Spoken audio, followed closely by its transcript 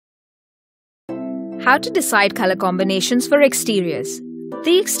How to decide color combinations for exteriors.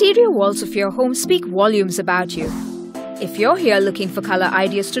 The exterior walls of your home speak volumes about you. If you're here looking for color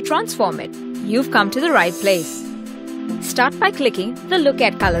ideas to transform it, you've come to the right place. Start by clicking the Look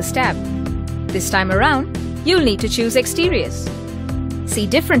at Colors tab. This time around, you'll need to choose exteriors. See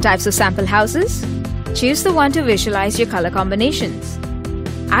different types of sample houses? Choose the one to visualize your color combinations.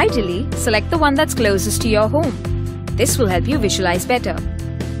 Ideally, select the one that's closest to your home. This will help you visualize better.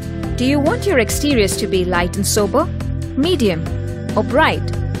 Do you want your exteriors to be light and sober, medium, or bright,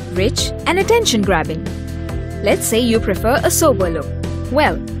 rich and attention-grabbing? Let's say you prefer a sober look.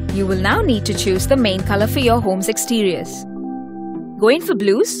 Well, you will now need to choose the main color for your home's exteriors. Going for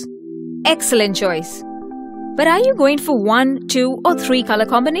blues? Excellent choice. But are you going for 1, 2 or 3 color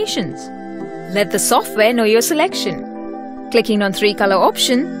combinations? Let the software know your selection. Clicking on 3 color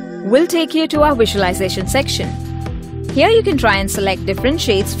option will take you to our visualization section. Here you can try and select different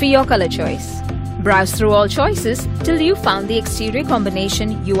shades for your color choice. Browse through all choices till you found the exterior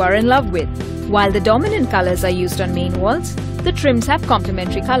combination you are in love with. While the dominant colors are used on main walls, the trims have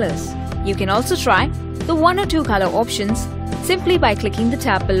complementary colors. You can also try the 1 or 2 color options simply by clicking the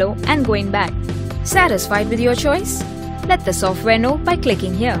tab below and going back. Satisfied with your choice? Let the software know by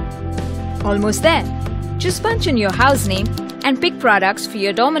clicking here. Almost there. Just punch in your house name and pick products for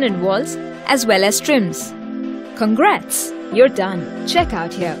your dominant walls as well as trims. Congrats! You're done. Check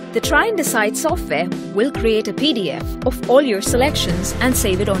out here. The Try and Decide software will create a PDF of all your selections and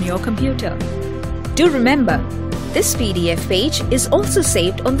save it on your computer. Do remember, this PDF page is also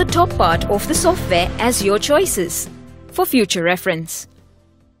saved on the top part of the software as your choices for future reference.